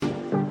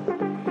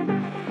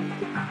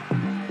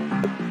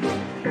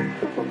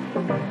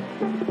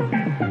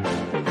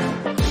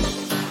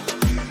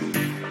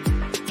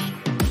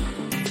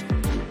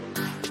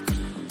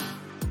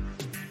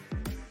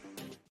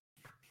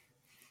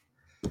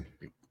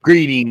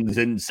Greetings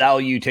and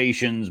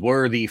salutations,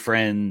 worthy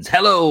friends.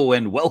 Hello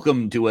and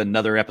welcome to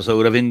another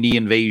episode of Indie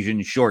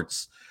Invasion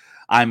Shorts.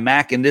 I'm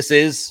Mac and this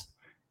is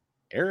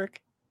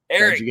Eric.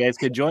 Eric. Glad you guys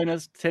could join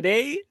us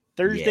today,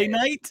 Thursday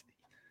night.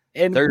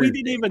 And we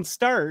didn't even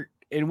start,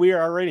 and we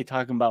are already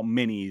talking about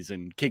minis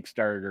and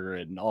Kickstarter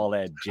and all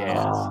that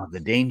jazz. Oh, the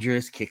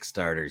dangerous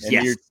Kickstarters. And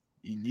yes.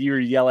 You're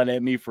yelling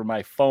at me for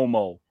my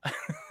FOMO.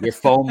 Your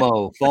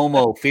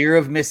FOMO, fear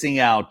of missing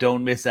out.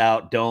 Don't miss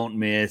out. Don't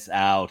miss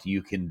out.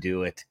 You can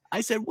do it. I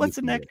said, what's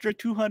an extra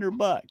 $200?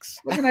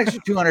 What's an extra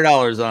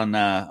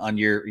 $200 on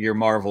your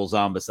Marvel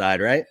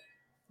Zombicide, right?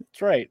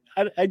 That's right.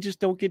 I just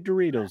don't get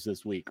Doritos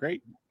this week,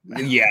 right?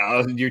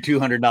 Yeah, your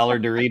 $200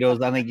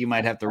 Doritos. I think you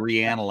might have to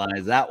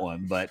reanalyze that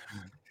one, but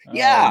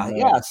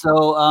yeah.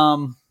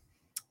 So,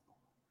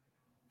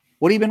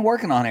 what have you been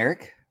working on,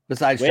 Eric?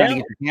 Besides trying to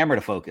get your camera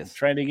to focus.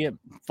 Trying to get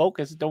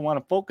focus. Don't want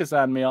to focus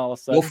on me all of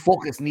a sudden. No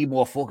focus. Need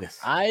more focus.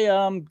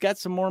 I got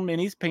some more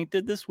minis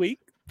painted this week.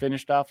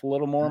 Finished off a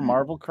little more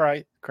Marvel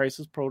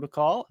Crisis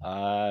Protocol.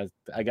 I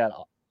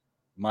got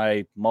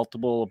my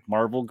multiple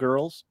Marvel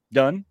girls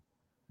done.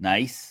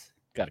 Nice.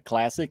 Got a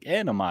classic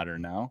and a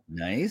modern now.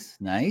 Nice.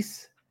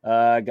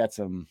 Got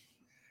some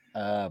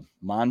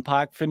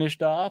Monpok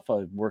finished off.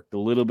 I worked a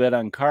little bit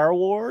on Car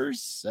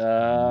Wars.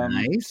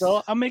 Nice.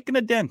 So I'm making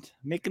a dent.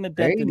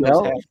 There you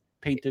go.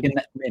 Painted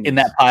in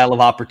that pile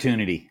of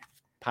opportunity.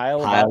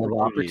 Pile of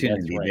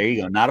opportunity. Right. There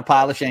you go. Not a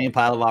pile of shame,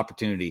 pile of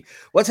opportunity.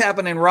 What's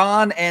happening?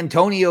 Ron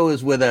Antonio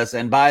is with us.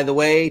 And by the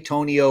way,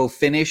 Tonio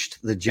finished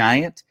The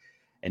Giant.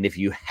 And if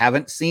you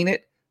haven't seen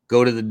it,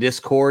 go to the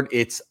Discord.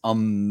 It's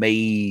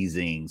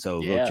amazing.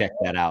 So go check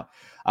that out.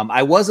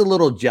 I was a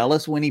little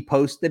jealous when he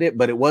posted it,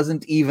 but it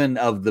wasn't even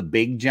of the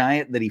big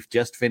giant that he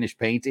just finished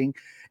painting.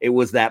 It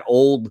was that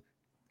old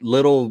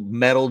little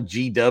metal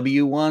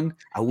GW one.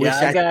 I wish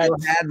I still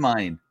had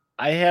mine.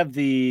 I have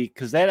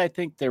because I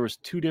think there was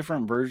two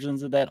different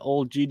versions of that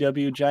old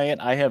GW giant.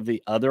 I have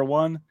the other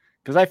one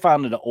because I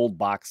found it an old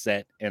box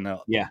set in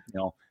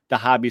the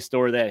hobby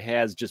store that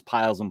has just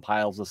piles and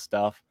piles of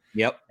stuff.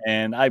 Yep.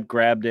 And I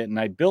grabbed it and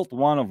I built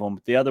one of them,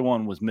 but the other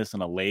one was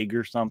missing a leg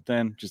or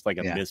something, just like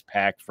a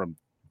mispack from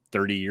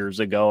 30 years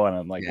ago. And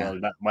I'm like, well,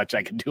 not much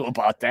I can do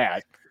about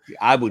that.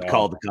 I would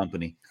call the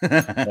company.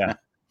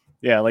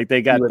 Yeah, like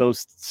they got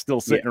those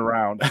still sitting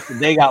around.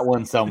 They got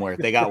one somewhere.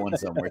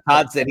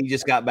 Todd said he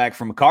just got back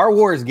from a Car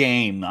Wars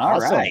game. All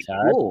right,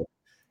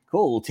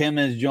 cool. Tim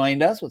has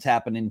joined us. What's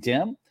happening,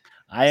 Tim?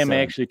 I am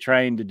actually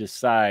trying to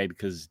decide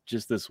because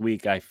just this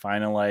week I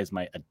finalized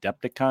my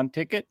Adepticon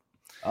ticket.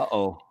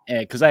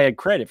 Because I had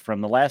credit from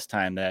the last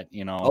time that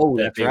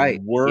that's right.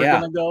 We're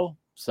gonna go,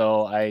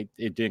 so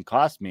it didn't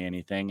cost me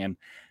anything, and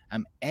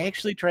I'm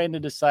actually trying to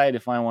decide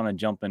if I want to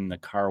jump in the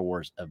Car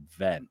Wars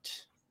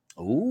event.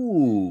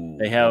 Ooh,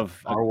 they have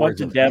a bunch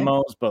of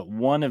demos, but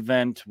one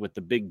event with the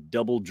big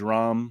double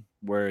drum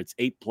where it's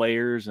 8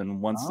 players,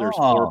 and once there's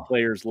 4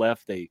 players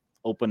left, they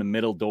open a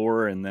middle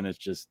door, and then it's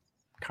just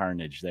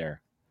carnage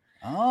there.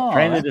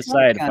 Trying to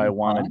decide if I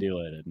want to do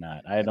it or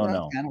not. I don't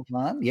know. Kind of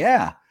fun,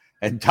 yeah.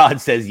 And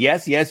Todd says,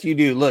 yes, you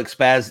do. Look,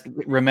 Spaz,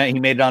 he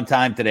made it on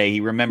time today.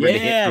 He remembered to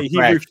hit refresh. He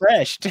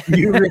refreshed.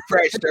 You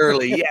refreshed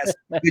early. Yes.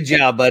 Good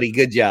job, buddy.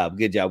 Good job.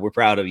 We're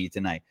proud of you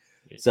tonight.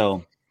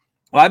 So,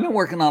 well, I've been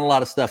working on a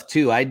lot of stuff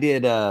too. I've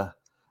been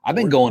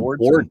going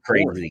board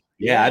crazy.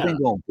 Yeah, I've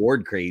been going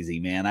board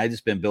crazy, man. I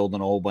just been building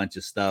a whole bunch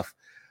of stuff.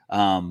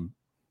 Not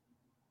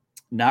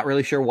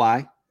really sure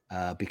why,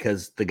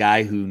 because the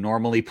guy who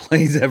normally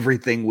plays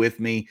everything with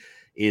me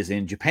is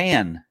in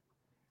Japan.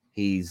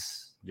 He's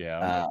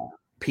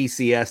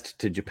PCS'd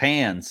to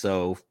Japan.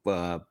 So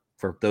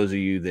for those of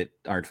you that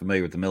aren't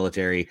familiar with the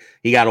military,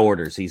 he got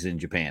orders. He's in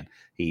Japan.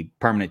 He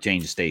permanent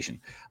change of station.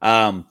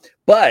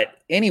 But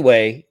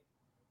anyway,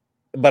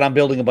 I'm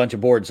building a bunch of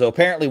boards. So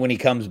apparently when he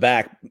comes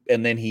back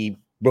and then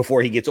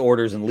before he gets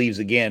orders and leaves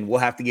again, we'll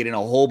have to get in a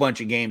whole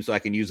bunch of games so I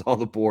can use all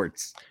the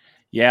boards.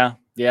 Yeah.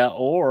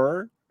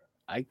 Or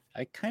I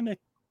kind of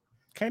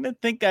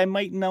think I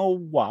might know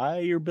why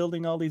you're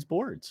building all these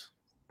boards.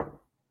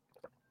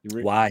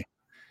 Why?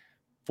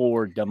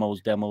 For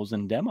demos.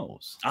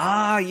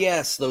 Ah,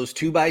 yes. Those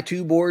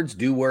 2x2 boards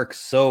do work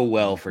so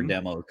well for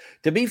demos.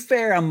 To be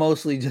fair, I'm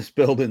mostly just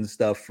building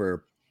stuff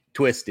for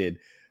Twisted,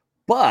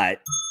 but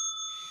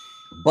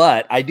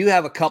I do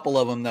have a couple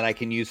of them that I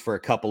can use for a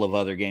couple of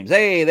other games.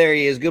 Hey, there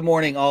he is. Good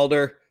morning,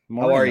 Alder.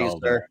 How are you,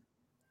 Alder? Sir?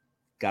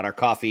 Got our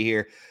coffee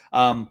here.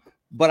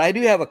 But I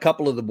do have a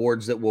couple of the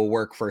boards that will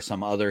work for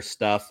some other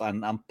stuff.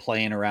 I'm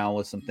playing around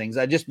with some things.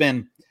 I just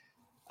been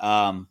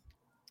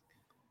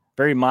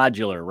very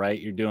modular, right?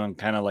 You're doing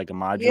kind of like a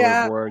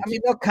modular board. I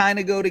mean, they'll kind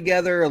of go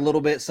together a little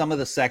bit. Some of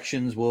the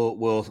sections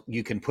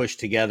you can push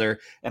together.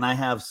 And I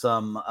have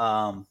some,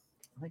 I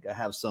think I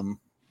have some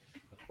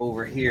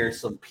over here,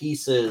 some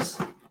pieces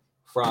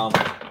from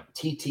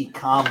TT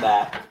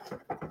Combat.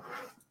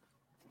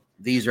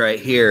 These right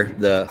here,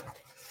 the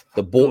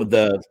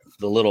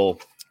little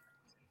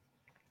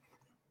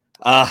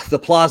the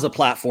plaza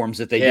platforms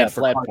that they did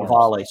for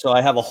Carnivale. So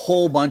I have a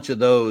whole bunch of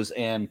those,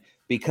 and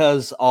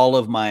because all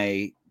of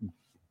my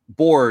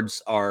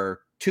boards are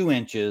 2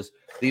 inches.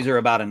 These are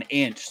about an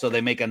inch, so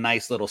they make a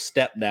nice little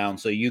step down,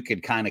 so you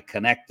could kind of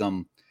connect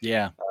them.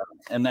 Yeah,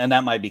 and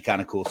that might be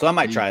kind of cool. So I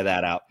might try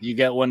that out. You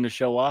got one to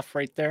show off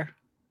right there?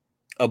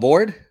 A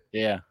board?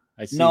 Yeah,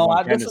 I see.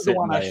 No, this is the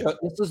one I showed.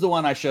 This is the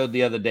one I showed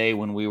the other day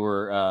when we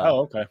were.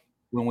 Okay.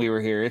 When we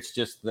were here, it's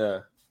just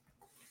the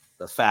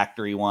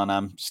factory one.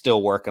 I'm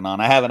still working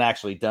on. I haven't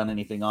actually done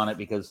anything on it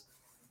because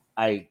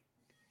I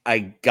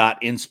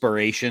got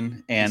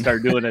inspiration and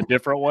start doing a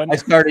different one. I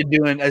started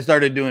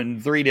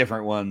doing 3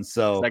 different ones.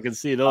 So I can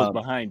see those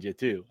behind you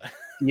too.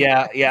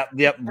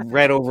 Yep.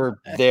 Right over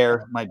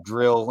there, my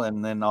drill,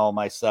 and then all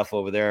my stuff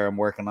over there. I'm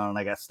working on.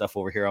 I got stuff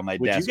over here on my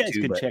desk. You guys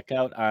can check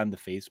out on the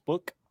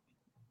Facebook,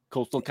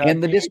 CoastalCon,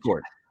 and the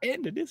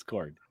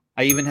Discord,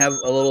 I even have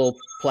a little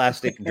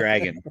plastic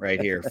dragon right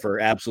here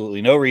for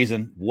absolutely no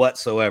reason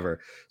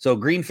whatsoever. So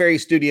Green Fairy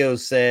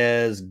Studios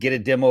says, get a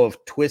demo of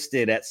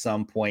Twisted at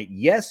some point.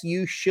 Yes,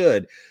 you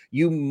should.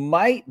 You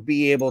might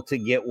be able to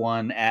get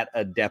one at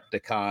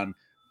Adepticon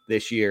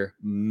this year,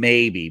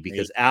 maybe,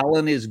 because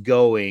Alan is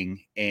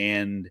going,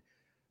 and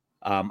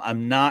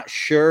I'm not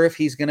sure if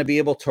he's going to be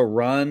able to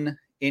run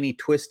any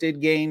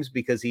Twisted games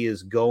because he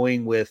is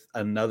going with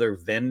another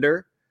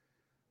vendor.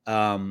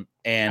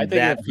 And I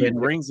think if he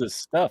brings his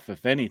stuff,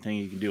 if anything,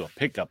 he can do a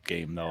pickup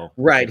game, though.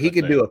 Right, he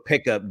could do a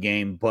pickup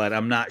game, but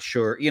I'm not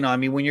sure. I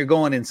mean, when you're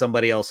going in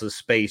somebody else's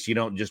space, you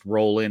don't just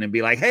roll in and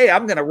be like, "Hey,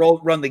 I'm going to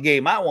run the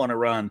game I want to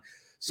run."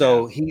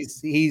 So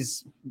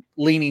he's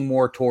leaning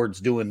more towards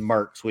doing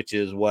Mercs, which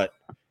is what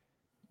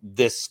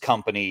this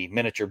company,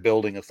 Miniature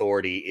Building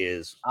Authority,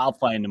 is. I'll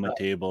find him a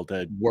table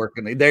to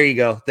working. There you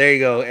go,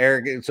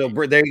 Eric. So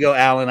there you go,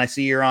 Alan. I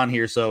see you're on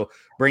here. So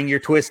bring your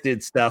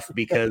Twisted stuff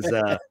because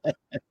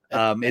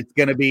it's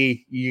gonna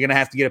be, you're gonna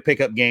have to get a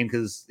pickup game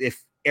because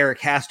if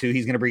Eric has to,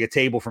 he's gonna bring a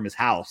table from his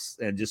house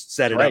and just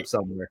set it up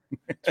somewhere.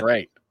 That's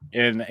right.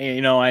 And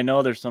I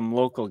know there's some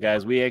local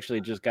guys. We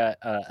actually just got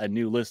a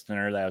new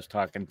listener that I was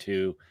talking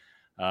to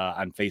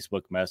on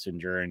Facebook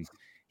Messenger, and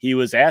he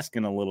was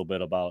asking a little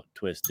bit about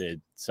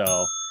Twisted. So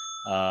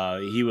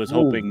he was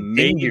hoping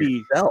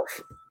maybe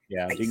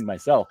ding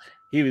myself.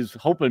 He was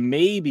hoping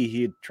maybe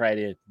he'd try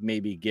to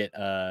get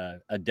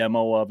a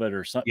demo of it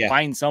or something.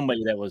 Find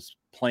somebody that was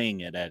playing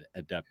it at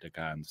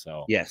Adepticon.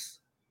 So yes,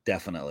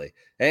 definitely.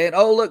 And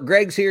look,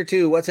 Greg's here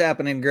too. What's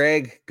happening,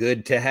 Greg?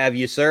 Good to have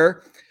you,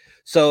 sir.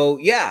 So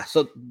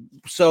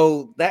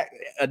so that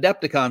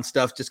Adepticon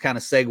stuff just kind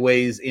of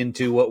segues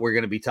into what we're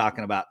going to be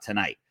talking about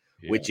tonight,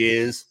 which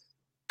is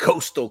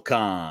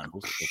CoastalCon.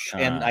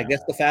 And I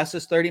guess the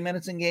fastest 30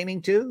 minutes in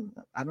gaming too.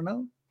 I don't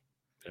know.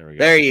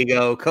 There you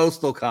go.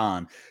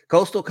 CoastalCon.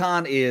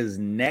 CoastalCon is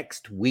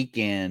next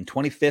weekend,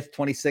 25th,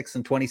 26th,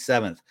 and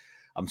 27th.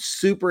 I'm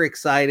super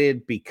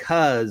excited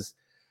because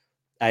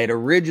I had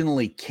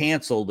originally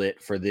canceled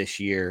it for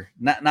this year.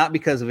 Not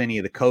because of any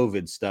of the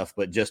COVID stuff,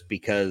 but just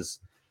because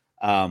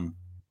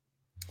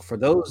for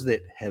those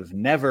that have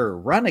never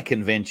run a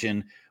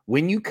convention,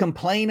 when you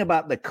complain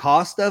about the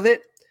cost of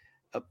it,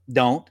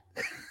 don't.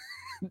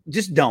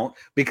 Just don't,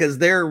 because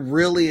they're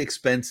really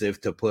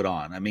expensive to put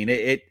on. I mean,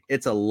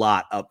 it's a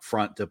lot up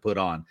front to put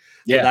on.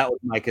 So that was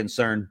my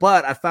concern.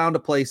 But I found a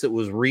place that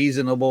was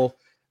reasonable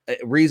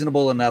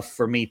enough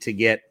for me to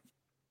get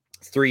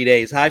 3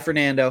 days. Hi,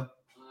 Fernando.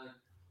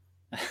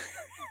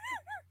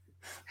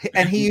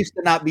 And he used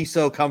to not be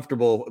so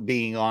comfortable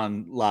being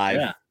on live.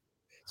 Yeah.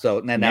 So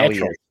now he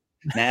is.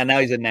 Now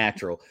he's a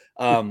natural.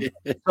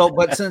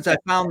 But since I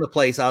found the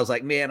place, I was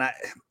like, man,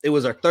 it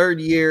was our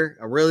 3rd year.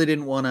 I really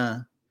didn't want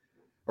to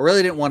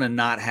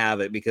not have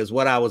it, because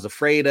what I was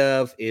afraid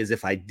of is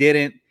if I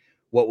didn't,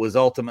 what was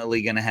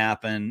ultimately going to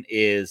happen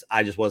is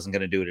I just wasn't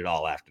going to do it at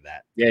all after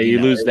that. Yeah, you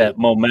lose that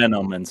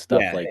momentum and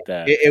stuff like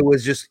that. It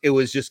was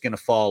just going to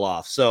fall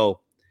off.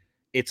 So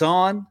it's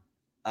on.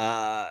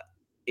 I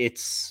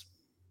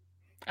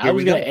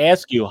was going to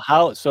ask you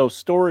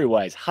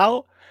story-wise,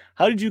 how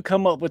did you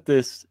come up with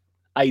this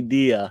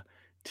idea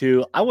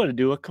I want to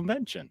do a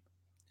convention?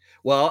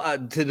 Well,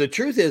 the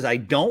truth is, I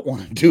don't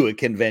want to do a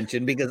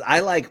convention because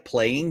I like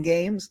playing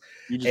games.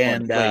 You just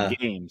want to play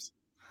games.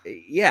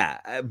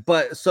 Yeah.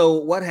 But so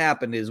what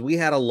happened is we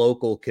had a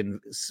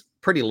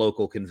pretty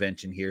local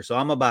convention here. So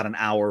I'm about an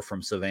hour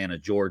from Savannah,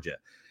 Georgia.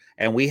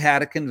 And we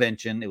had a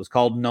convention. It was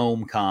called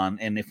GnomeCon.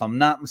 And if I'm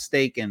not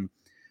mistaken,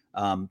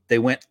 they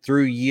went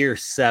through year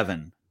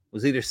 7. It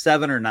was either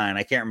 7 or 9.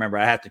 I can't remember.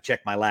 I have to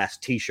check my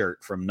last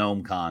T-shirt from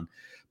GnomeCon.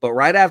 But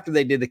right after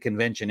they did the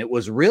convention, it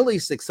was really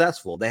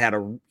successful. They had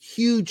a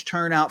huge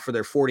turnout for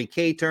their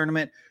 40K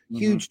tournament,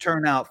 huge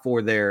turnout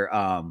for their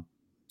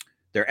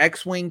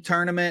X-Wing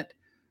tournament.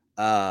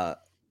 So,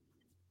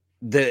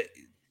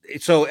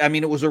 I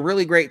mean, it was a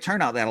really great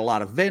turnout. They had a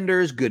lot of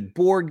vendors, good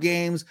board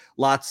games,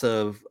 lots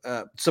of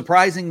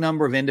surprising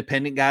number of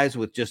independent guys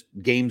with just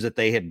games that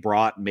they had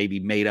brought, maybe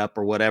made up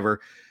or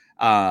whatever.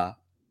 And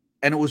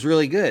it was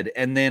really good.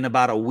 And then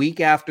about a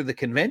week after the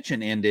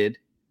convention ended,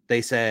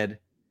 they said,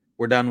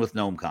 we're done with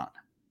GnomeCon.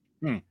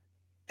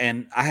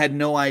 And I had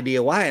no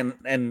idea why.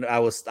 And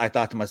I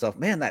thought to myself,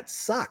 man, that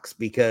sucks,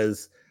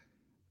 because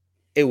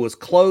It was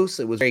close.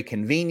 It was very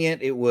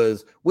convenient.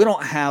 We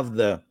don't have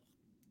the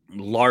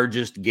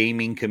largest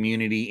gaming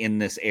community in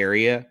this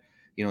area.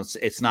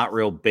 It's not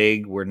real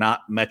big. We're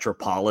not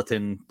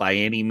metropolitan by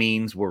any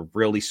means.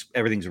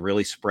 Everything's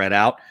really spread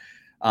out.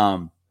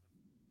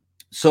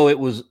 So it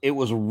was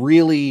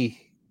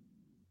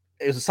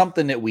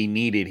something that we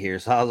needed here.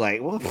 So I was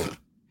like, well,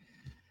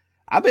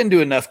 I've been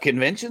to enough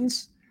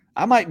conventions.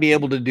 I might be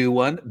able to do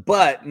one.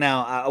 But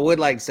now I would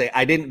like to say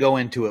I didn't go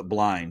into it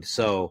blind.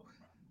 So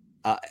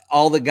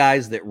all the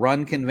guys that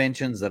run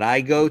conventions that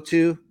I go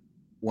to,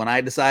 when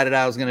I decided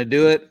I was going to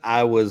do it,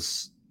 I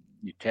was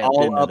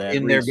all up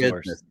in their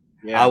business.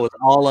 Yeah. I was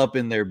all up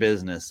in their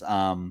business.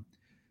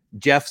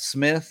 Jeff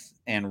Smith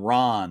and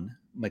Ron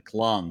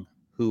McClung,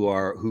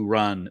 who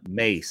run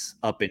Mace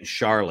up in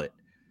Charlotte,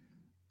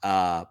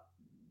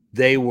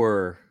 they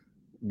were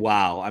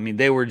wow. I mean,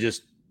 they were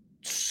just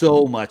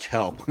so much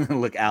help.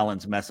 Look,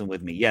 Alan's messing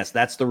with me. Yes,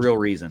 that's the real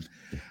reason.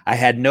 I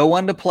had no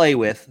one to play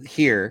with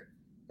here,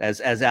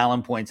 as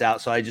Alan points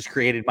out, so I just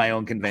created my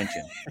own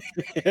convention.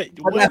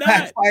 but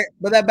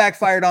that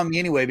backfired on me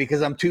anyway,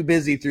 because I'm too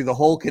busy through the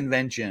whole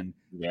convention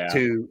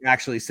to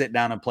actually sit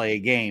down and play a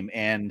game.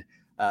 And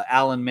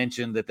Alan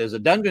mentioned that there's a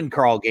dungeon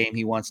crawl game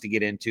he wants to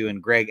get into,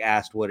 and Greg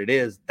asked what it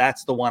is.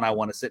 That's the one I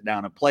want to sit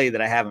down and play that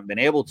I haven't been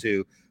able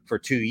to for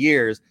 2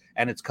 years,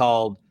 and it's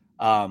called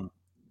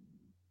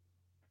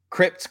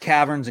Crypts,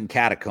 Caverns, and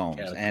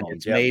Catacombs, and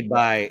it's made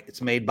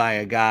by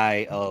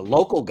a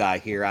local guy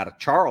here out of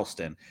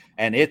Charleston,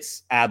 and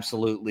it's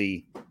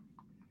absolutely,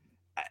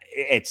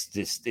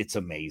 it's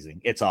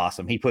amazing. It's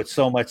awesome. He put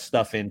so much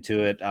stuff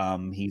into it.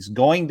 He's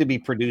going to be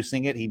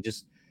producing it. He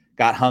just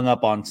got hung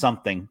up on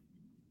something.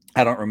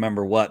 I don't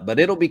remember what, but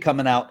it'll be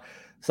coming out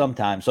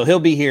sometime. So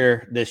he'll be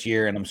here this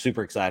year, and I'm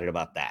super excited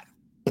about that.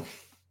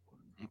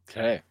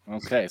 Okay.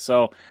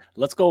 So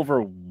let's go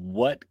over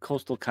what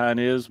CoastalCon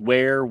is,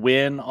 where,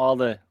 when, all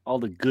the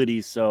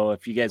goodies. So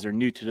if you guys are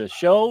new to the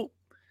show,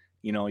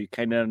 you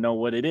kind of know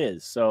what it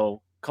is.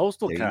 So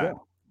CoastalCon,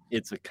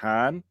 it's a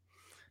con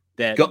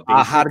that.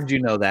 How did you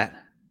know that?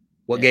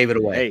 What gave it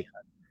away?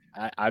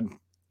 Hey,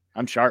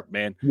 I'm sharp,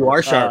 man. You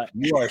are sharp.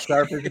 You are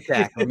sharp as a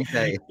tack. Let me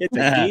tell you. It's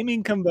a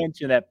gaming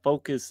convention that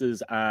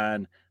focuses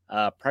on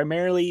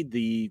primarily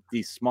the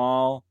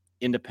small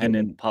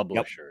independent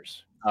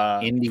publishers.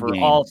 Indie for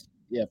games.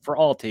 For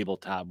all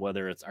tabletop,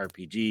 whether it's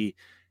RPG,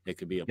 it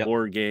could be a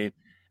board game.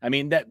 I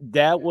mean,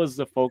 that was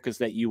the focus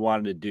that you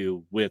wanted to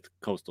do with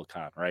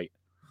CoastalCon, right?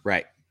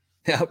 Right.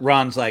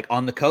 Ron's like,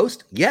 on the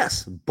coast?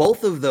 Yes,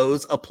 both of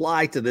those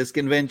apply to this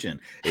convention.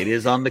 It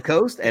is on the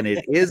coast, and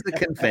it is the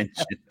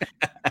convention.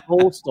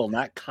 Coastal,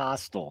 not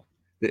Costal.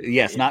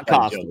 Yes, not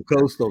Coastal.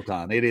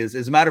 CoastalCon. It is.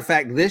 As a matter of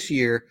fact, this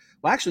year,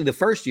 well, actually the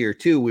first year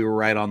too, we were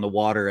right on the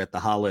water at the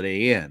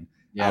Holiday Inn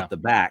out the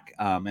back,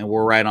 and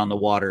we're right on the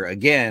water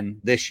again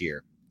this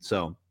year.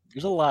 So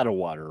there's a lot of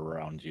water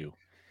around you.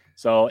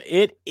 So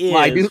it is.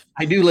 Well,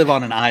 I do live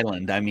on an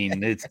island. I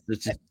mean, it's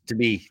just to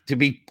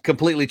be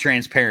completely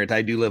transparent.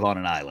 I do live on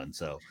an island.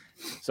 So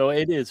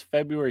it is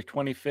February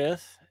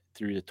 25th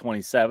through the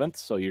 27th.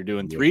 So you're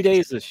doing 3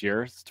 days this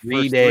year. It's the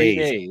first 3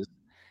 days.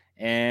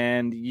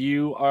 And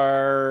you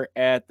are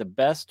at the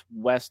Best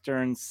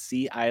Western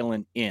Sea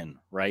Island Inn,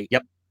 right?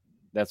 Yep.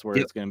 That's where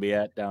it's going to be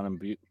at, down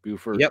in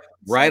Beaufort. Yep.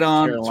 Right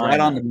on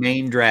the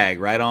main drag,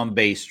 right on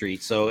Bay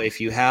Street. So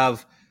if you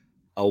have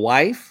a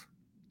wife,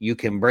 you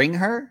can bring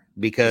her,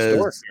 because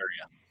historic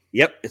area.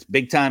 Yep, it's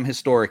big time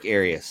historic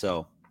area.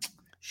 So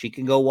she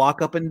can go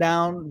walk up and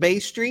down Bay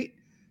Street,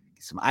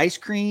 get some ice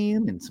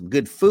cream and some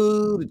good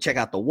food, and check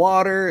out the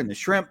water and the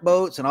shrimp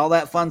boats and all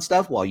that fun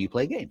stuff while you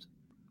play games.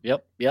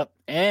 Yep.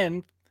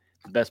 And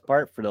the best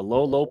part, for the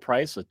low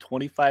price of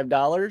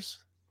 $25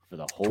 for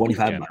the whole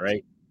weekend,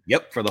 right?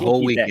 Yep, for the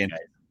whole weekend.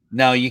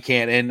 No, you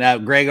can't.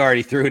 And Greg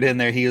already threw it in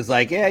there. He was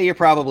like, yeah, you're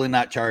probably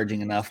not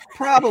charging enough.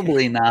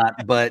 Probably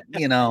not, but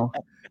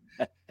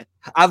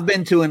I've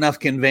been to enough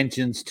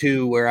conventions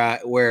too where I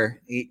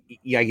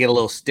get a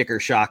little sticker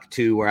shock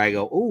too, where I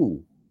go,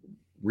 "Ooh,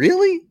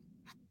 really?"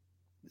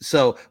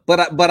 So,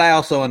 but I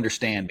also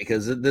understand,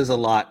 because there's a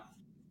lot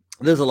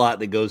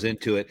that goes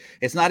into it.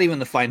 It's not even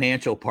the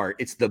financial part;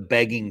 it's the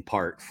begging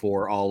part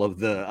for all of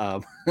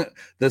the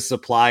the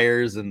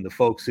suppliers and the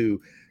folks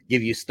who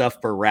give you stuff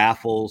for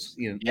raffles.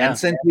 And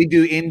since we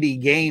do indie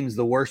games,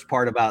 the worst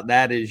part about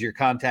that is you're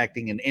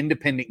contacting an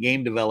independent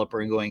game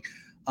developer and going,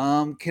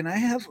 can I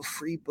have a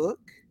free book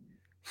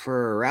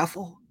for a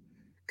raffle?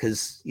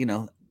 Because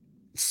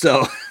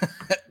so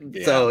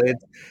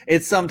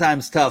it's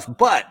sometimes tough,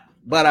 but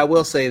I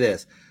will say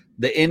this: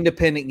 the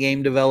independent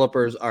game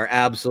developers are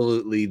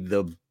absolutely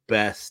the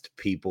best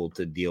people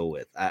to deal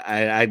with.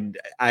 They're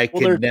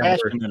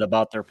passionate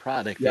about their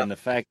product, and the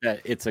fact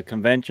that it's a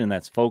convention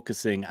that's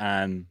focusing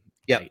on,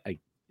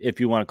 if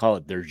you want to call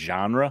it, their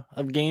genre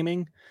of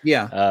gaming.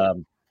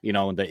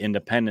 The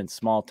independent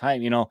small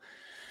time,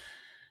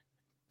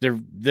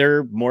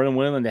 they're more than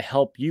willing to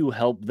help you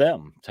help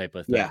them, type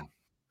of thing.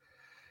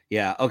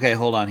 Yeah. Okay,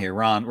 hold on here.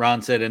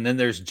 Ron said, and then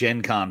there's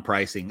Gen Con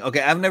pricing.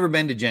 Okay, I've never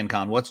been to Gen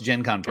Con. What's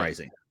Gen Con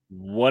pricing?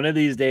 One of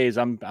these days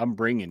I'm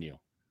bringing you.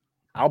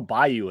 I'll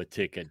buy you a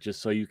ticket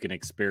just so you can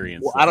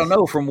experience Well, I don't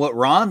know. From what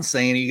Ron's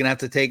saying, are you going to have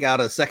to take out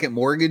a second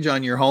mortgage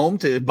on your home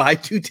to buy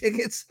 2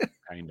 tickets?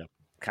 Kind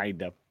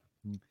of.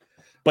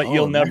 But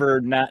you'll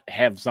never not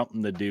have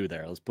something to do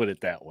there. Let's put it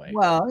that way.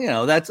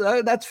 Well, that's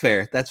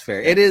fair. That's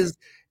fair. Yeah. It is.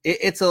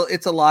 It's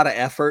a lot of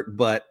effort,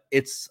 but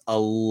it's a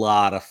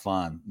lot of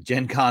fun.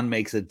 Gen Con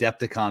makes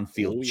Adepticon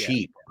feel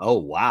cheap. Oh,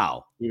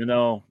 wow. Even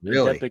though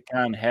really?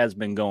 Adepticon has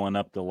been going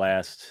up the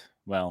last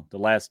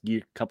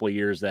couple of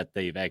years that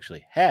they've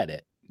actually had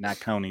it, not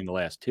counting the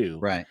last 2.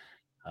 Right.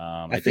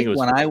 I think it was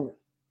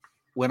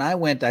when I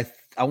went, I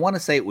want to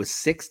say it was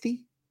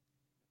 60.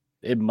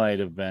 It might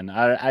have been.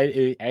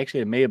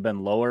 It may have been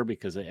lower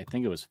because I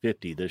think it was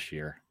 50 this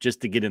year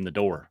just to get in the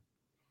door.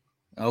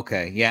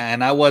 Okay, yeah,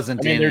 and I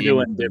wasn't. They're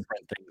doing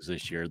different things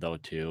this year though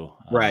too.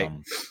 Right.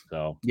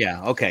 So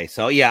yeah. Okay.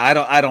 So yeah,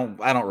 I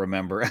don't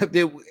remember.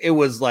 It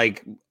was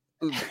like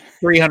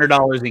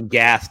 $300 in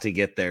gas to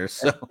get there.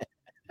 So.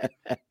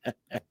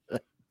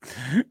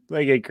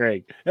 Look at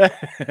Craig.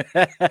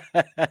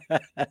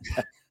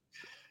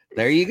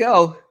 There you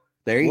go.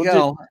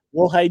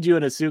 We'll hide you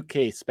in a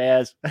suitcase,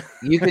 Spaz.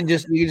 you can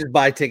just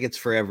buy tickets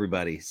for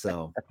everybody.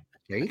 So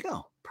there you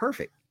go.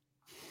 Perfect.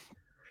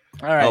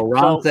 All right. Oh,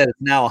 Ron said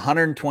it's now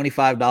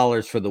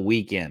 $125 for the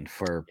weekend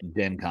for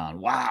Gen Con.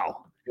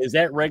 Wow. Is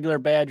that regular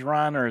badge,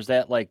 Ron, or is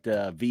that like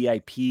the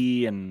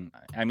VIP? And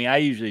I mean, I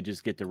usually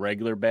just get the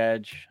regular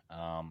badge.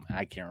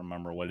 I can't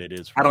remember what it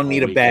is. I don't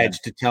need a badge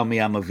to tell me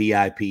I'm a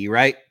VIP,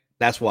 right?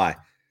 That's why.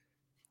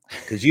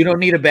 Because you don't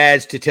need a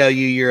badge to tell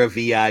you you're a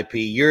VIP.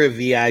 You're a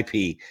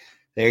VIP.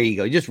 There you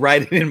go. Just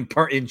write it in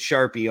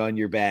Sharpie on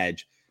your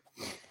badge.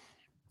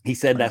 He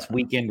said that's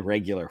weekend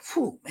regular.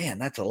 Whew, man,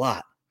 that's a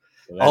lot.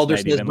 So Alder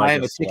says buy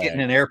him a ticket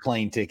and an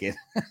airplane ticket.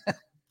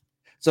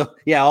 So,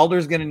 yeah,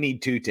 Alder's going to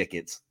need 2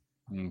 tickets.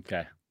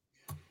 Okay.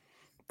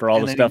 For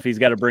all the stuff he's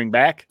got to bring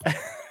back?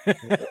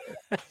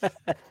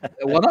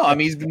 Well, no, I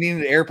mean, he's going to need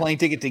an airplane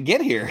ticket to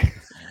get here.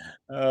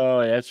 Oh,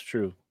 that's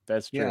true.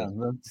 That's true. Yeah,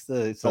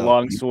 it's a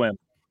long swim.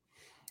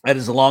 That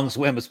is a long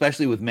swim,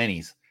 especially with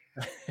minis.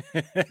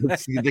 They're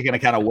going to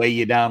kind of weigh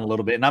you down a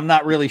little bit. And I'm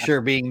not really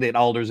sure, being that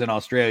Alder's in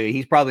Australia,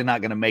 he's probably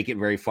not going to make it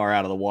very far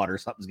out of the water.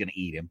 Something's going to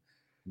eat him.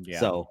 Yeah.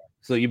 So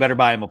you better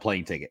buy him a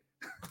plane ticket.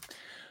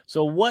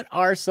 So what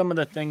are some of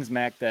the things,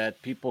 Mac,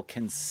 that people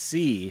can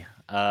see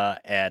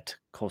at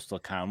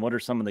CoastalCon? What are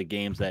some of the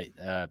games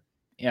that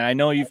I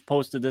know you've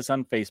posted this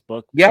on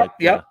Facebook. Yep.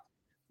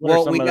 What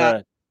are some of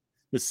the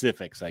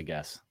specifics, I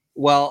guess?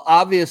 Well,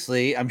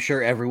 obviously, I'm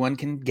sure everyone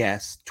can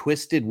guess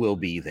Twisted will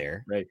be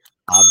there. Right.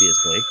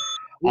 Obviously.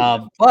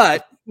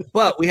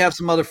 But we have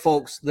some other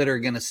folks that are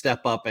going to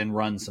step up and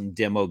run some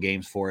demo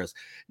games for us.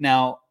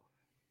 Now,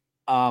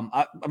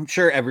 I'm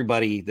sure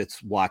everybody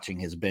that's watching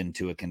has been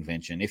to a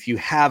convention. If you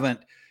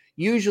haven't,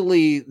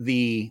 usually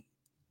the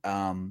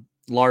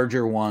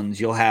larger ones,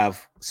 you'll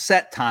have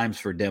set times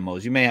for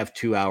demos. You may have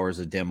 2 hours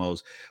of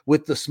demos.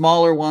 With the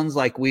smaller ones,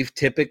 like we've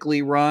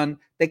typically run,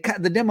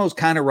 the demos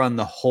kind of run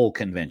the whole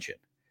convention.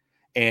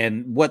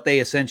 And what they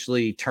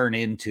essentially turn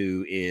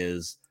into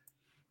is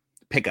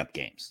pickup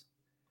games.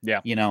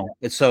 Yeah.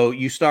 So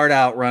you start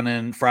out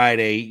running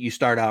Friday, you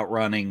start out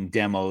running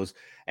demos,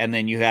 and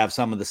then you have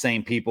some of the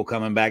same people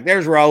coming back.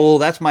 There's Raul.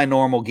 That's my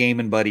normal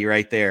gaming buddy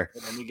right there.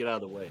 Let me get out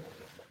of the way.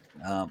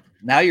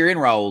 Now you're in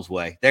Raul's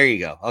way. There you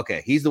go.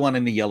 Okay. He's the one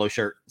in the yellow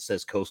shirt that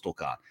says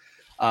CoastalCon.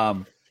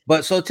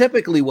 But so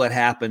typically what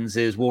happens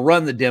is we'll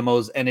run the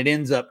demos and it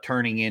ends up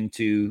turning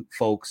into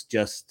folks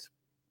just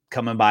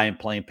coming by and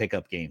playing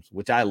pickup games,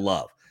 which I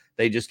love.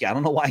 I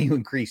don't know why you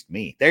increased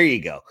me. There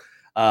you go.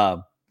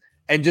 And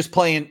just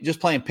playing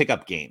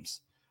pickup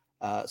games.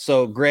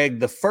 So Greg,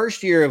 the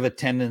first year of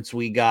attendance,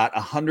 we got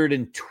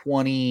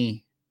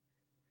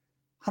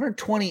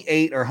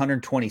 128 or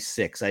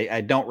 126.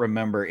 I don't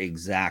remember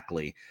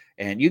exactly.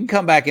 And you can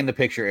come back in the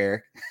picture,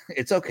 Eric.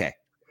 It's okay.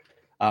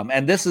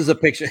 And this is a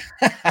picture.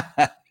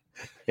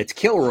 It's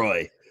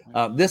Kilroy.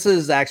 This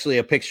is actually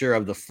a picture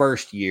of the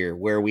first year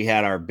where we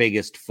had our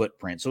biggest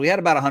footprint. So we had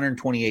about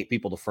 128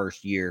 people the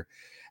first year.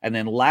 And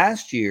then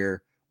last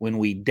year, when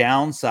we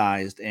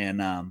downsized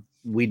and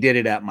we did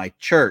it at my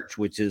church,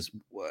 which is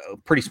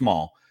pretty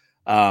small,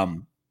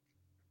 Raul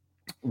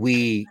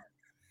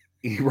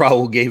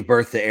gave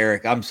birth to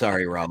Eric. I'm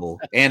sorry, Raul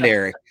and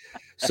Eric.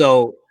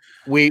 So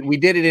we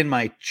did it in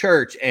my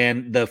church,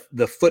 and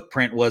the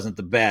footprint wasn't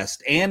the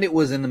best, and it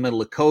was in the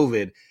middle of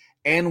COVID,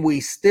 and we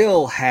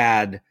still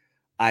had,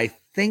 I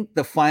think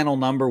the final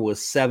number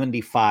was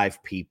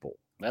 75 people.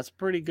 That's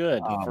pretty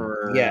good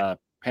for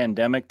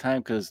pandemic time,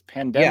 because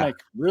pandemic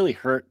really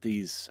hurt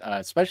these,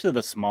 especially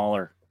the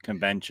smaller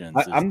conventions.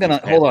 I'm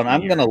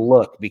gonna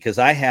look, because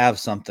I have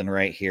something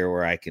right here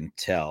where I can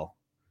tell.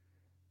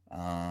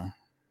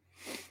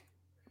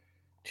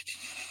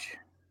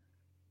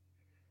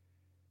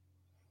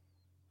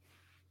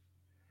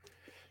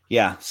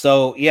 Yeah.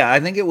 So I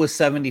think it was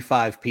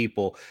 75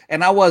 people,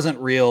 and I wasn't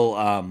real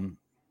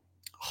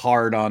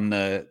hard on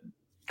the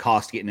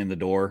cost getting in the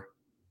door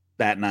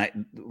that night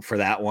for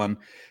that one,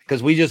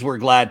 because we just were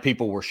glad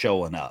people were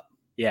showing up.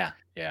 Yeah.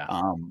 Yeah.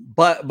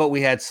 But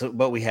we had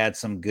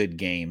some good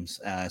games,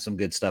 some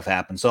good stuff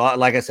happen. So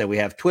like I said, we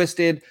have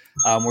Twisted.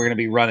 We're going to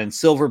be running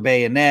Silver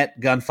Bayonet,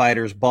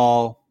 Gunfighter's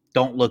Ball,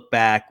 Don't Look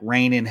Back,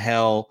 Rain in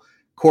Hell,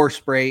 Core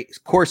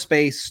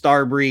Space,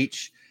 Star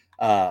Breach,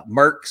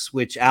 Mercs,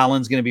 which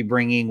Alan's going to be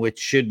bringing, which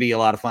should be a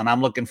lot of fun.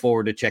 I'm looking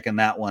forward to checking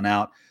that one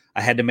out.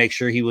 I had to make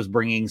sure he was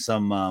bringing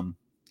some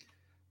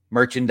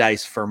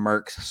merchandise for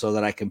Mercs so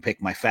that I can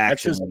pick my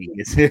faction.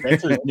 That's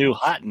his new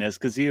hotness,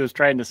 because he was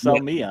trying to sell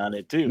me on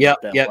it too. Yep.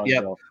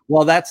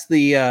 Well, that's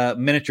the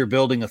Miniature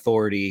Building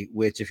Authority,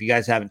 which, if you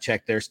guys haven't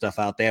checked their stuff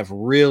out, they have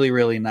really,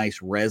 really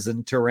nice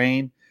resin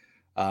terrain.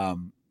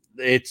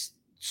 It's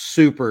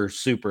super,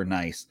 super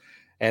nice.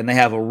 And they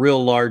have a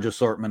real large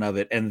assortment of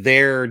it. And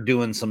they're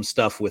doing some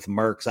stuff with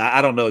Mercs.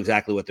 I don't know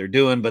exactly what they're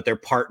doing, but they're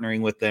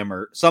partnering with them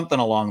or something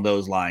along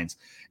those lines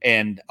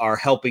and are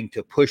helping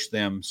to push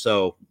them.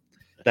 So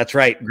that's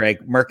right,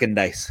 Greg,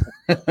 merchandise.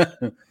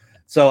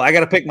 So I got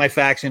to pick my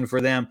faction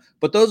for them.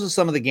 But those are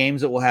some of the games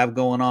that we'll have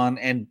going on.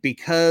 And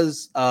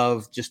because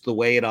of just the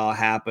way it all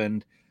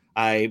happened,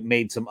 I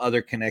made some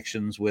other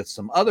connections with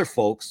some other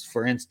folks.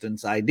 For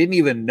instance, I didn't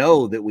even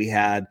know that we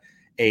had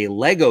a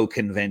Lego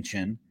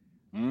convention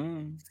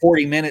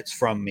 40 minutes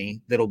from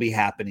me that'll be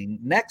happening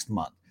next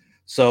month.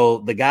 So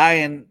the guy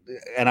and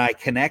I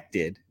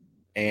connected.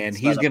 And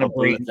he's going to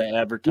bring,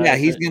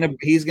 he's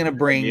going to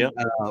bring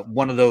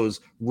one of those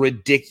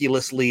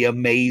ridiculously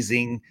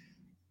amazing,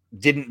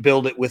 didn't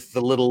build it with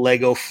the little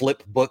Lego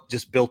flip book,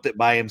 just built it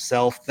by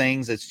himself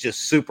things. It's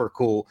just super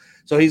cool.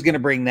 So he's going to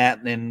bring that,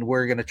 and then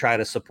we're going to try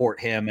to support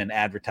him and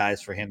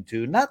advertise for him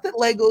too. Not that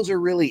Legos are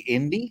really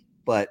indie,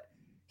 but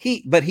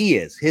he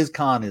is. His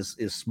con is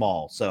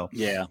small. So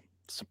yeah,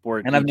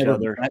 support and each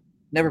other. I've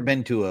never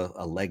been to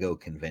a Lego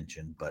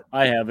convention, but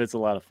I have. It's a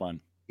lot of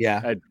fun.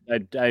 Yeah,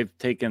 I've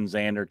taken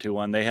Xander to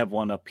one. They have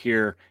one up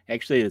here.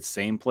 Actually, it's the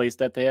same place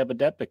that they have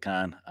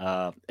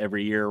Adepticon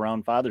every year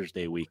around Father's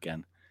Day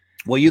weekend.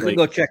 Well, you can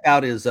go check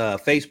out his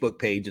Facebook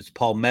page. It's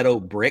Palmetto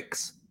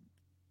Bricks.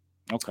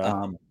 Okay.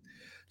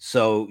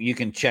 So you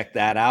can check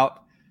that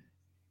out.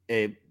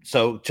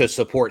 So to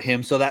support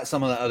him. So that's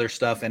some of the other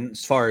stuff. And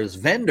as far as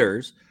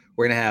vendors,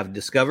 we're going to have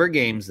Discover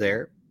Games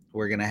there.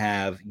 We're going to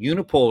have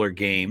Unipolar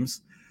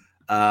Games.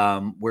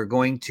 We're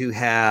going to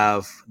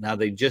have, now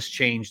they just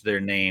changed their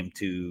name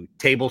to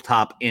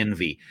Tabletop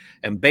Envy.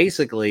 And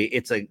basically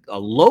it's a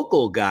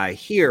local guy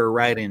here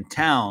right in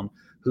town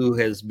who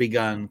has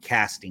begun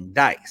casting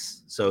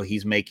dice. So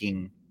he's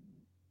making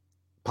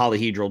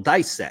polyhedral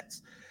dice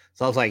sets.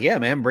 So I was like, yeah,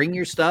 man, bring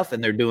your stuff.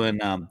 And they're doing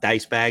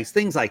dice bags,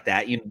 things like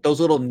that. You know, those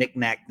little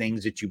knick-knack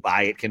things that you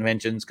buy at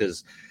conventions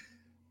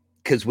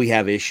because we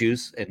have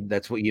issues. And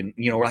that's what,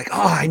 we're like,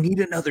 oh, I need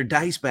another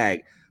dice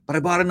bag. But I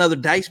bought another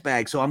dice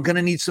bag, so I'm going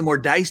to need some more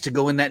dice to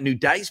go in that new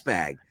dice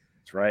bag.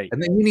 That's right.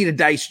 And then you need a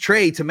dice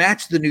tray to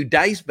match the new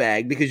dice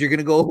bag because you're going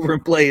to go over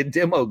and play a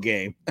demo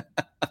game.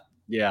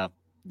 Yeah.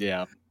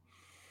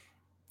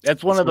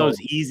 That's one of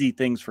those easy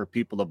things for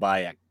people to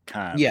buy at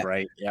cons,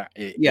 right? Yeah,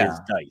 it is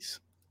dice.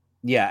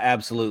 Yeah,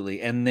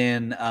 absolutely. And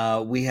then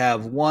we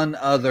have one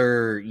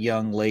other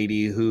young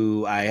lady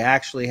who I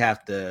actually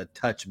have to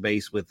touch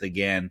base with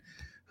again,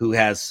 who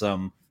has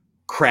some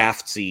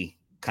artsy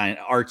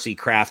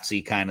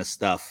craftsy kind of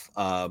stuff,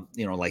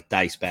 like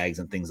dice bags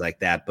and things like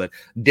that, but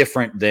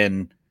different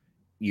than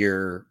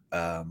your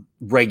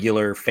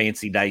regular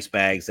fancy dice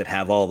bags that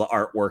have all the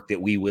artwork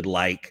that we would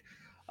like,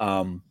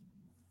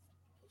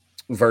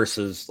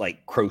 versus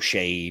like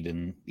crocheted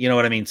and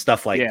what I mean,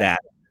 stuff like that.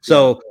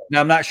 So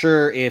now I'm not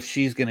sure if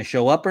she's going to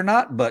show up or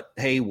not, but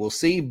hey, we'll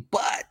see.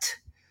 But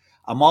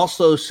I'm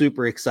also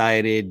super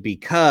excited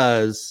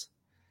because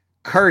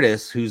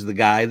Curtis, who's the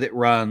guy that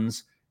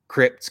runs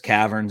Crypts,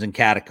 Caverns, and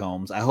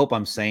Catacombs. I hope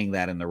I'm saying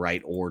that in the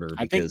right order.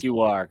 I think you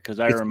are, because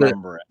I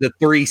remember it. The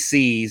 3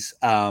 C's.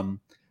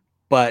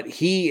 But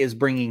he is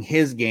bringing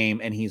his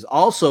game, and he's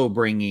also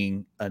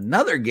bringing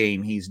another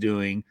game he's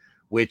doing,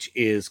 which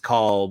is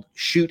called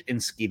Shoot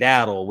and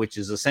Skedaddle, which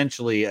is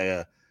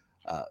essentially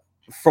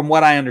from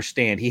what I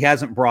understand, he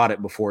hasn't brought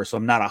it before, so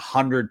I'm not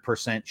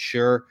 100%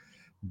 sure.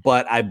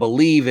 But I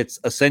believe it's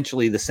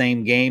essentially the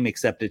same game,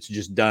 except it's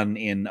just done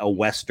in a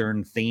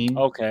Western theme.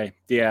 Okay,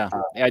 yeah.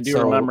 I do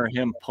remember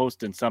him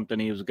posting something.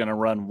 He was going to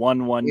run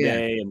one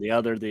day and the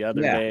other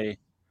day.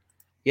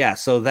 Yeah,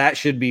 so that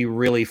should be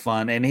really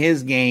fun. And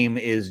his game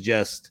is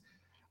just,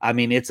 I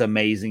mean, it's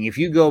amazing. If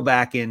you go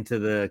back into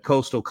the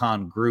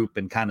CoastalCon group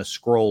and kind of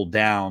scroll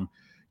down,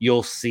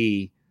 you'll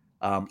see,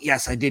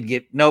 yes, I did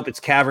get, nope,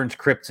 it's Caverns,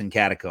 Crypts, and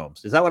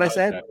Catacombs. Is that what I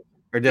said? Okay.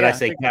 Or did I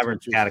say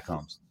Caverns,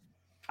 Catacombs?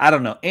 I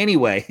don't know.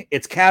 Anyway,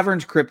 it's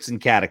Caverns, Crypts, and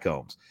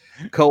Catacombs.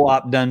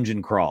 Co-op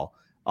dungeon crawl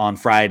on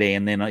Friday,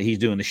 and then he's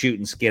doing the Shoot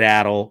and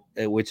Skedaddle,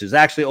 which is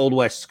actually Old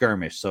West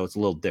Skirmish, so it's a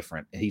little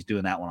different. He's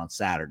doing that one on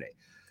Saturday.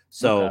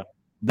 So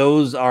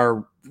those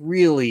are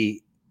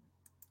really,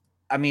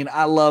 I mean,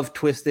 I love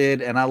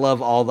Twisted, and I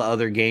love all the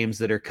other games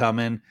that are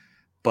coming,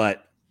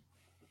 but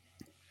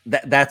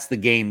that's the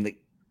game that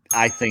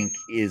I think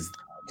is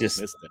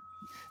just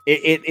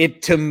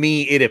it to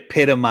me, it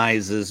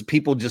epitomizes,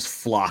 people just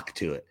flock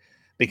to it.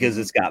 because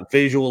it's got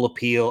visual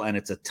appeal and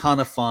it's a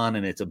ton of fun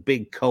and it's a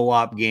big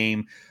co-op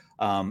game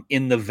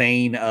in the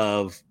vein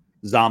of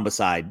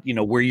Zombicide,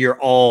 where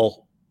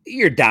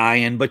you're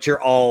dying, but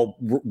you're all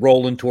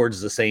rolling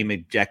towards the same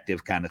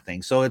objective kind of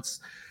thing. So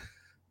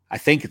I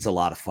think it's a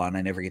lot of fun.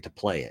 I never get to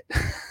play it,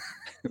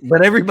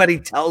 but everybody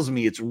tells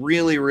me it's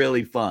really,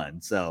 really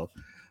fun. So,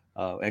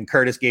 and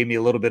Curtis gave me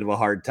a little bit of a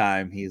hard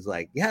time. He's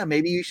like, yeah,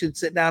 maybe you should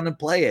sit down and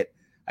play it.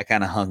 I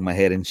kind of hung my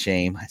head in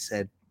shame. I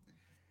said,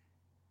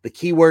 the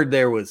key word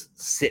there was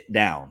sit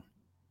down.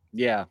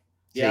 Yeah.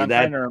 Yeah, I'm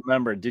trying to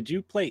remember. Did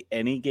you play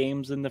any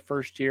games in the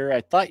first year?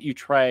 I thought you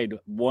tried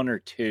one or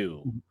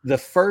two. The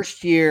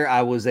first year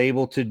I was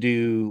able to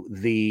do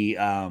the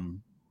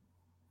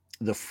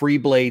Free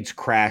Blades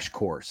Crash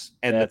Course.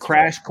 And the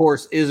Crash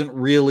Course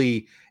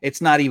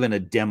it's not even a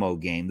demo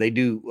game. They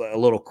do a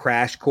little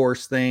Crash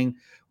Course thing,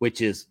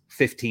 which is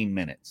 15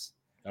 minutes.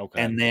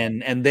 Okay.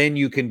 And then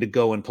you can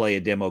go and play a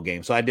demo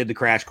game. So I did the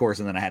Crash Course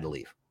and then I had to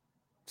leave.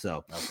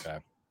 So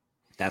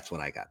that's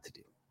what I got to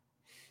do.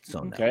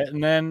 So okay.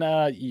 And then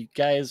you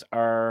guys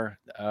are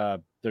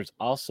there's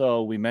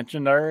also, we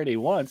mentioned already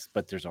once,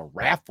 but there's a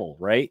raffle,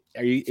 right?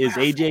 Is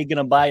AJ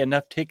gonna buy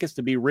enough tickets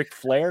to be Ric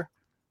Flair?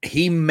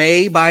 He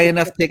may buy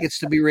enough tickets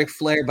to be Ric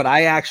Flair, but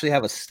I actually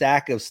have a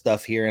stack of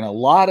stuff here. And a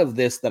lot of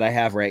this that I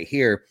have right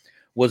here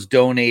was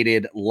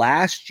donated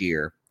last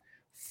year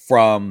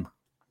from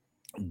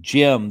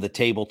Jim, the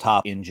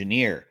tabletop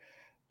engineer.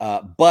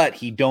 But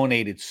he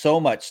donated so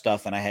much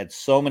stuff, and I had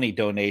so many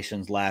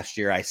donations last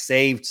year. I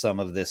saved some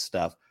of this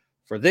stuff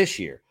for this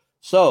year.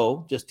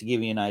 So just to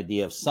give you an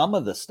idea of some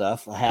of the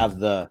stuff, I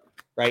have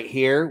right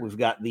here, we've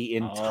got the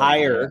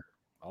entire,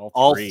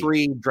 all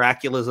three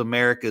Dracula's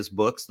Americas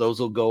books. Those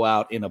will go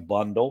out in a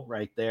bundle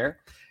right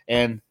there.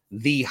 And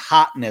the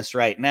hotness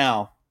right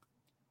now,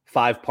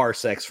 5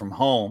 Parsecs from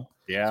Home.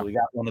 Yeah. So we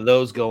got one of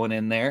those going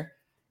in there.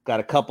 Got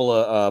a couple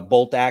of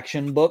bolt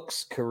action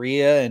books,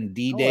 Korea and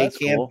D-Day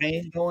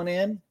campaign going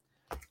in.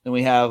 Then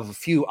we have a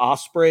few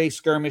Osprey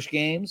skirmish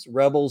games,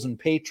 Rebels and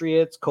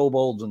Patriots,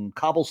 Kobolds and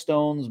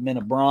Cobblestones, Men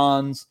of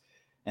Bronze,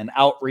 and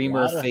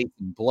Outreamer, Faith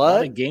and Blood. A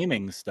lot of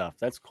gaming stuff.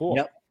 That's cool.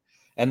 Yep.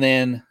 And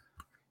then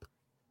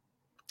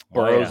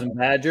Burrows and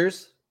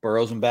Badgers.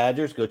 Burrows and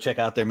Badgers. Go check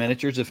out their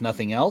miniatures, if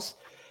nothing else.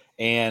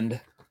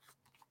 And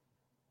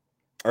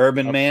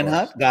Urban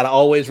Manhunt. Got to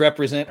always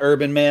represent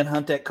Urban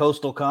Manhunt at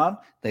CoastalCon.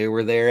 They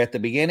were there at the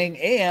beginning.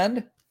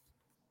 And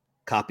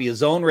copy of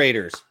Zone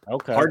Raiders.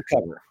 Okay.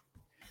 Hardcover.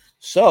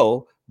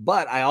 So,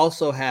 but I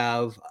also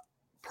have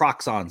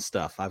Proxon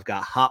stuff. I've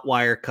got hot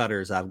wire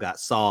cutters. I've got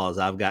saws.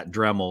 I've got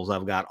Dremels.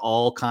 I've got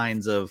all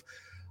kinds of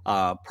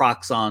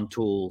Proxon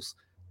tools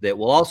that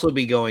will also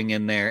be going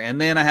in there. And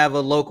then I have a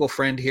local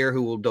friend here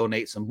who will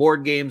donate some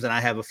board games, and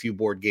I have a few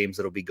board games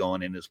that'll be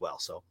going in as well.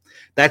 So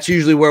that's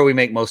usually where we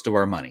make most of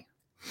our money.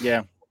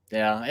 Yeah.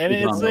 Yeah. And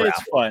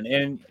it's fun.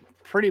 And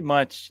pretty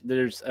much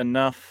there's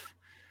enough.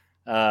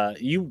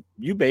 You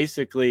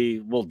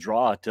basically will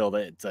draw till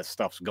the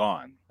stuff's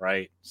gone,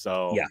 right?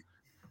 So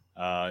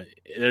yeah,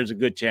 there's a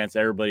good chance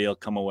everybody will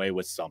come away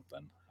with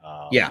something.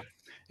 Yeah,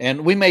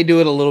 and we may do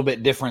it a little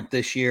bit different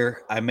this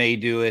year. I may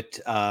do it.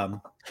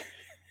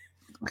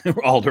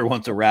 Alder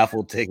wants a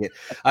raffle ticket.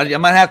 I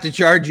might have to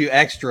charge you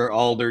extra,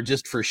 Alder,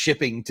 just for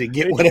shipping to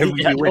get whatever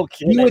you win.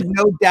 You would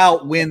no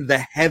doubt win the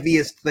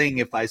heaviest thing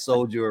if I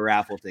sold you a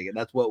raffle ticket.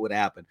 That's what would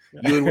happen.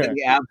 You would win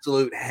the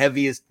absolute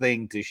heaviest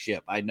thing to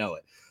ship. I know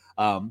it.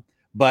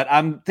 But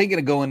I'm thinking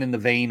of going in the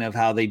vein of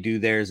how they do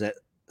theirs at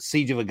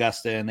Siege of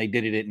Augusta, and they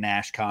did it at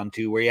NashCon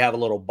too, where you have a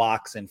little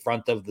box in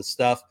front of the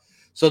stuff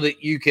so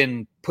that you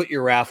can put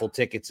your raffle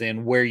tickets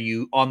in where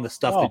you on the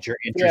stuff that you're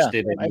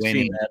interested in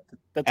winning.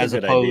 That's a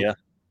good idea.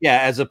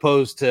 Yeah, as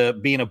opposed to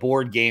being a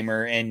board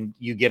gamer and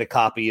you get a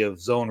copy of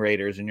Zone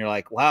Raiders and you're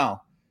like,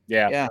 wow,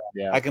 yeah,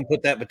 I can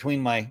put that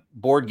between my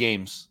board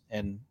games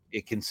and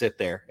it can sit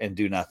there and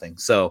do nothing.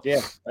 So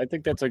yeah, I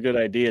think that's a good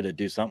idea to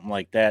do something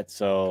like that.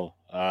 So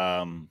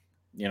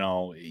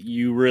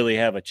you really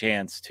have a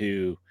chance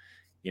to,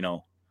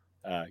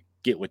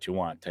 get what you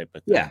want type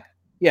of thing.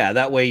 Yeah.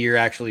 That way you're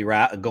actually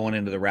going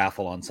into the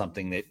raffle on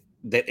something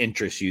that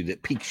interests you,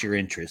 that piques your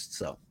interest.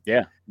 So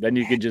yeah, then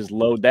you could just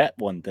load that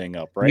one thing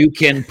up, right? You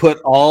can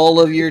put all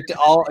of your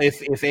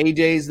if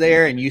AJ's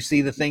there and you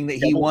see the thing that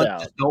he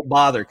wants, just don't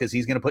bother, because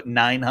he's going to put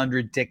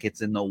 900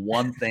 tickets in the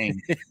one thing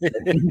that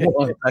he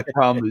wants, I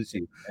promise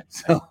you.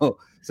 So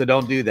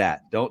don't do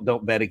that.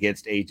 Don't bet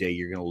against AJ.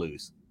 You're going to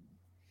lose.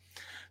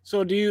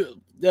 So do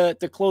you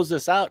to close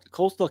this out,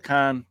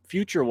 CoastalCon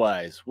future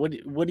wise, what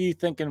are you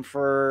thinking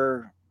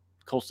for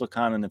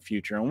CoastalCon in the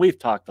future? And we've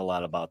talked a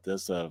lot about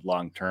this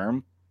long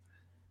term.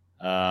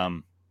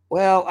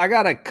 Well, I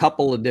got a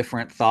couple of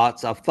different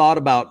thoughts. I've thought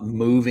about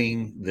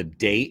moving the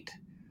date.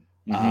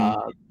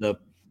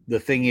 The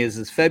thing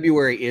is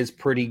February is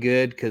pretty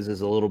good because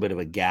there's a little bit of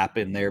a gap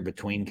in there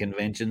between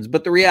conventions.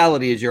 But the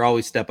reality is you're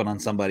always stepping on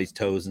somebody's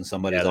toes, and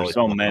somebody's always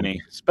so many,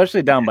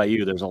 especially down by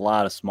you. There's a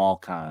lot of small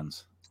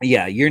cons.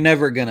 Yeah, you're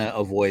never going to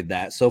avoid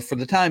that. So for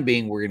the time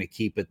being, we're going to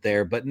keep it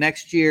there. But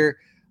next year,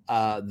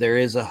 there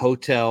is a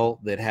hotel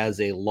that has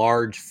a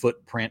large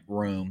footprint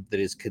room that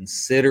is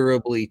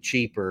considerably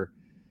cheaper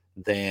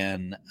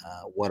than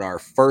what our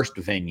first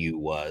venue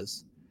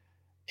was.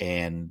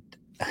 And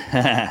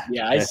yeah,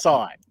 I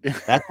saw it.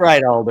 That's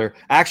right, Alder.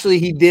 Actually,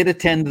 he did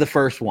attend the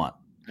first one.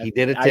 He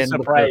did attend. I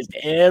surprised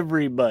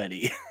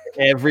everybody.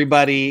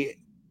 Everybody,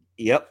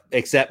 yep,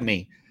 except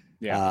me.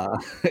 Yeah,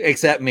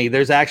 except me.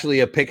 There's actually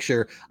a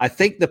picture. I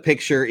think the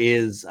picture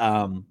is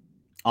on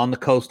the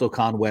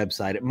CoastalCon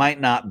website. It might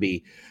not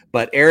be,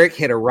 but Eric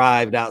had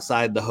arrived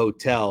outside the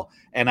hotel,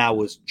 and I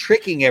was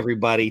tricking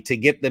everybody to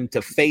get them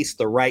to face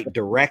the right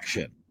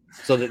direction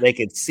so that they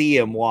could see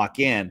him walk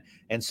in.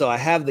 And so I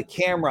have the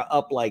camera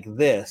up like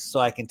this so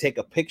I can take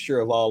a picture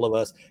of all of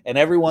us, and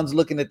everyone's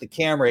looking at the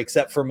camera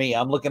except for me.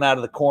 I'm looking out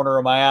of the corner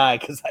of my eye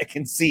because I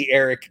can see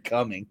Eric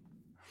coming.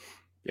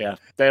 Yeah,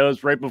 that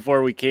was right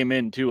before we came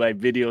in too. I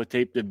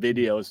videotaped the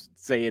videos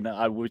saying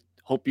I would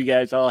hope you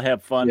guys all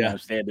have fun. Yeah. I'm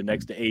standing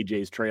next to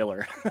AJ's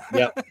trailer.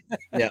 Yep.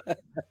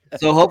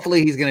 So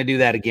hopefully he's going to do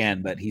that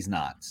again, but he's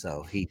not.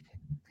 So he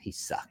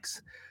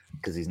sucks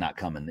because he's not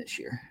coming this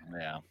year.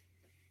 Yeah.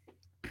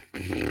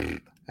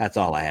 That's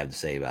all I have to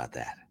say about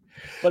that.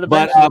 But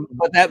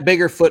that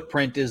bigger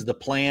footprint is the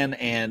plan,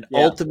 and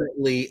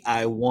ultimately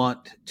I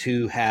want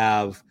to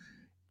have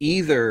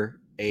either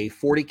a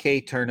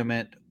 40K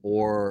tournament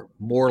or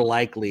more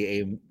likely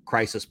a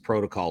crisis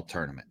protocol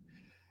tournament.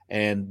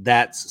 And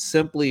that's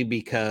simply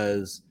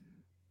because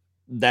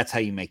that's how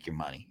you make your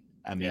money.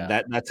 I mean,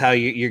 that's how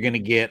you're going to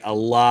get a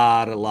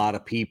lot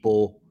of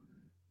people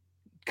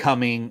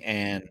coming.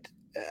 And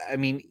I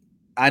mean,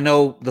 I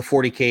know the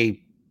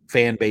 40K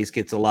fan base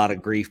gets a lot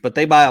of grief, but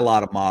they buy a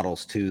lot of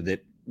models too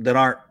that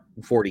aren't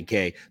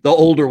 40K. The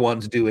older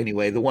ones do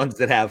anyway. The ones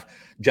that have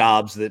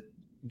jobs that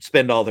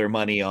spend all their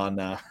money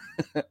on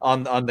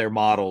on their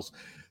models.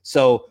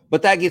 So,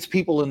 but that gets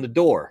people in the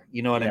door.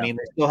 You know what I mean?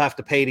 They still have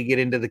to pay to get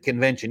into the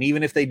convention,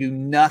 even if they do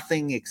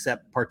nothing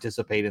except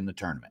participate in the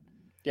tournament.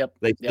 Yep.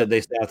 They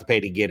still have to pay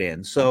to get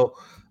in. So,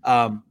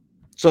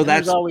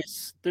 there's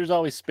always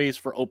space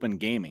for open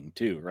gaming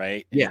too,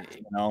 right? Yeah.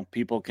 You know,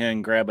 people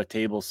can grab a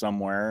table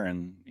somewhere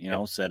and,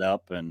 set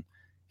up and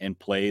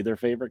play their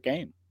favorite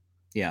game.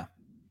 Yeah.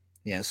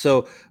 Yeah.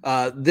 So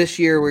this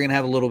year we're going to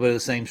have a little bit of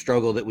the same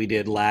struggle that we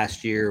did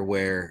last year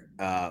where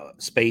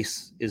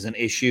space is an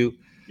issue.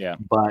 Yeah.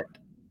 But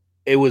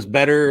it was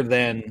better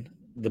than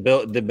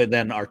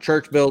than our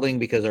church building,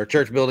 because our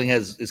church building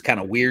is kind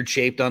of weird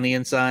shaped on the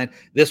inside.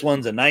 This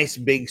one's a nice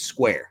big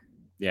square.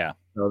 Yeah.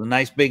 So the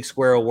nice big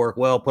square will work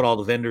well. Put all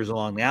the vendors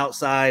along the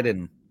outside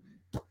and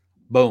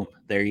boom,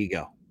 there you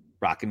go.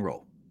 Rock and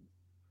roll.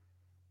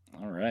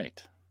 All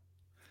right.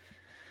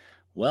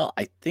 Well,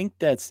 I think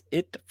that's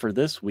it for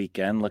this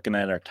weekend. Looking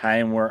at our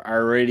time, we're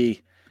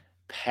already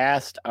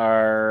past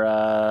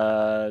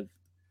our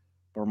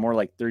we're more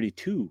like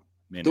 32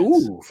 minutes.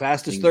 Ooh,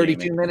 fastest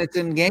 32 minutes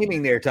in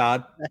gaming there,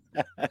 Todd.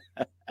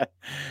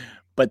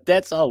 But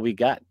that's all we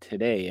got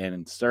today.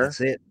 And sir, that's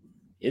it.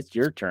 It's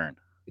your turn.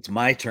 It's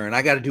my turn.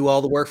 I got to do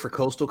all the work for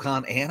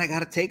CoastalCon, and I got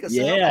to take us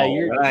out. Yeah,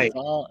 you're right.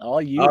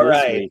 All you. All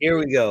right, here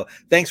we go.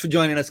 Thanks for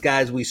joining us,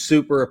 guys. We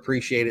super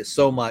appreciate it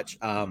so much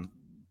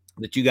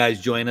that you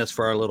guys join us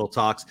for our little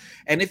talks.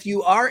 And if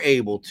you are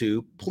able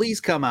to, please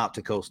come out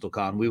to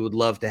CoastalCon. We would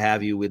love to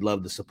have you. We'd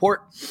love the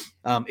support.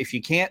 If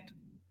you can't,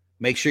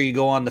 make sure you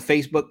go on the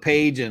Facebook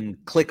page and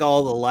click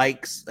all the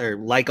likes, or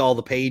like all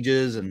the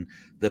pages and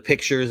the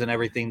pictures and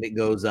everything that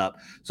goes up.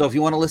 So if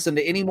you want to listen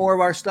to any more of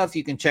our stuff,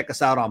 you can check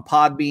us out on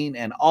Podbean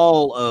and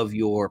all of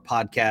your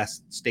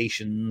podcast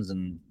stations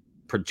and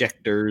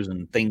projectors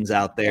and things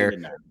out there.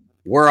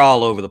 We're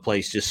all over the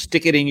place. Just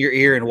stick it in your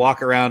ear and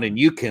walk around, and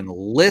you can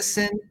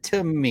listen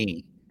to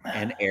me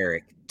and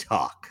Eric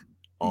talk.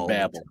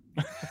 Babble.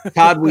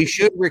 Todd, we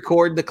should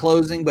record the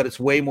closing, but it's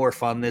way more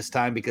fun this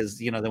time because,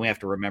 then we have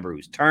to remember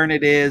whose turn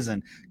it is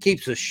and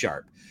keeps us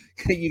sharp.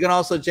 You can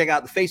also check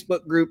out the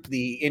Facebook group,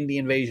 the Indie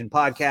Invasion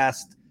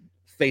Podcast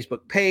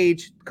Facebook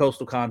page,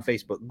 CoastalCon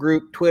Facebook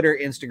group, Twitter,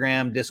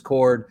 Instagram,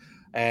 Discord,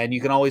 and you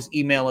can always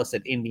email us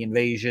at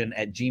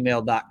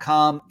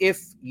indieinvasion@gmail.com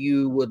if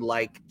you would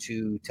like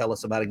to tell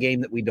us about a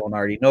game that we don't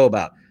already know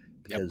about,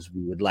 because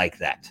we would like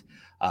that.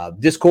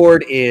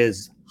 Discord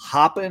is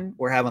hopping.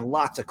 We're having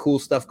lots of cool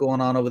stuff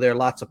going on over there,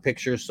 lots of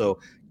pictures. So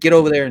get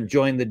over there and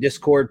join the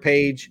Discord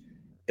page.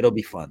 It'll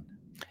be fun.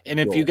 And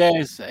if you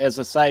guys, as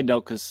a side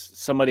note, because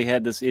somebody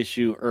had this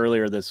issue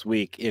earlier this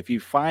week, if you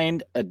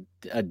find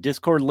a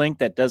Discord link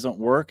that doesn't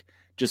work,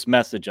 just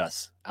message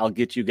us. I'll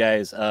get you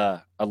guys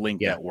a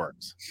link that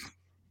works.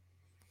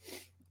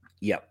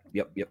 Yep.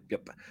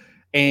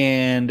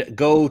 And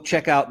go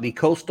check out the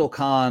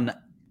CoastalCon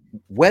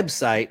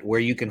website where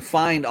you can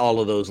find all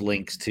of those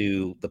links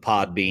to the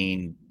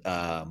Podbean,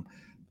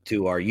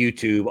 to our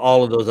YouTube,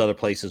 all of those other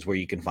places where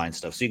you can find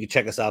stuff. So you can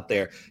check us out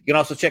there. You can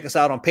also check us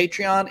out on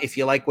Patreon if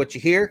you like what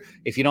you hear.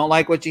 If you don't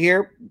like what you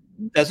hear,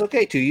 that's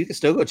okay too. You can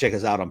still go check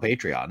us out on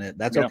Patreon.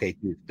 That's okay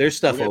too. There's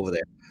stuff over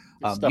there.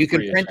 You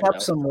can print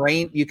up some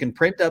rain. You can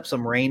print up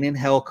some Rain in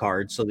Hell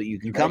cards so that you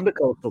can come to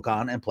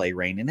CoastalCon and play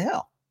Rain in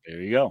Hell.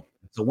 There you go.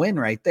 It's a win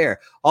right there.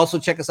 Also,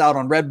 check us out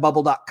on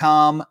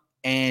redbubble.com,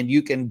 and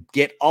you can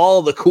get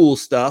all the cool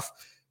stuff,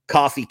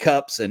 coffee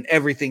cups and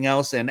everything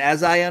else. And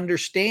as I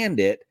understand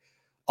it,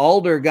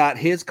 Alder got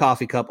his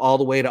coffee cup all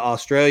the way to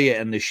Australia,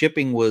 and the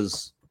shipping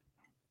was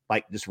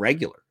like just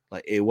regular.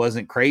 Like it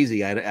wasn't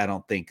crazy, I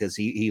don't think, because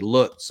he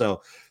looked.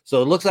 So it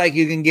looks like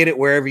you can get it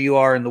wherever you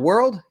are in the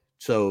world.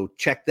 So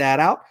check that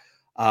out.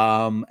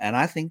 And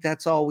I think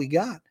that's all we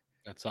got.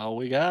 That's all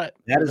we got.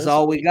 That is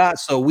all we got.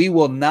 So we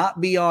will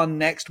not be on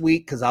next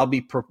week because I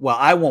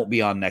won't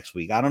be on next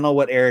week. I don't know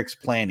what Eric's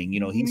planning.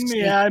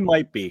 I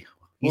might be.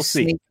 We'll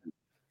see. Sneaky.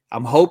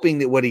 I'm hoping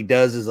that what he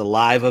does is a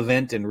live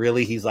event, and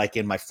really he's like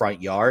in my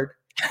front yard.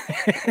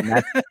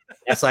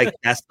 That's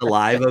the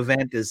live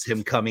event, is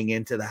him coming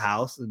into the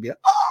house and be like,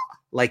 oh!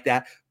 Like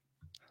that.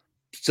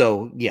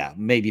 So yeah,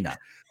 maybe not.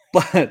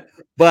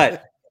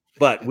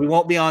 But we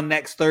won't be on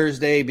next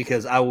Thursday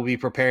because I will be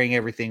preparing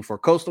everything for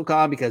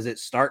CoastalCon because it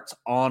starts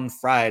on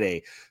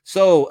Friday.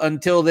 So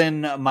until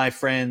then, my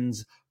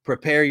friends,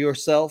 prepare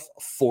yourself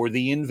for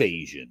the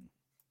invasion.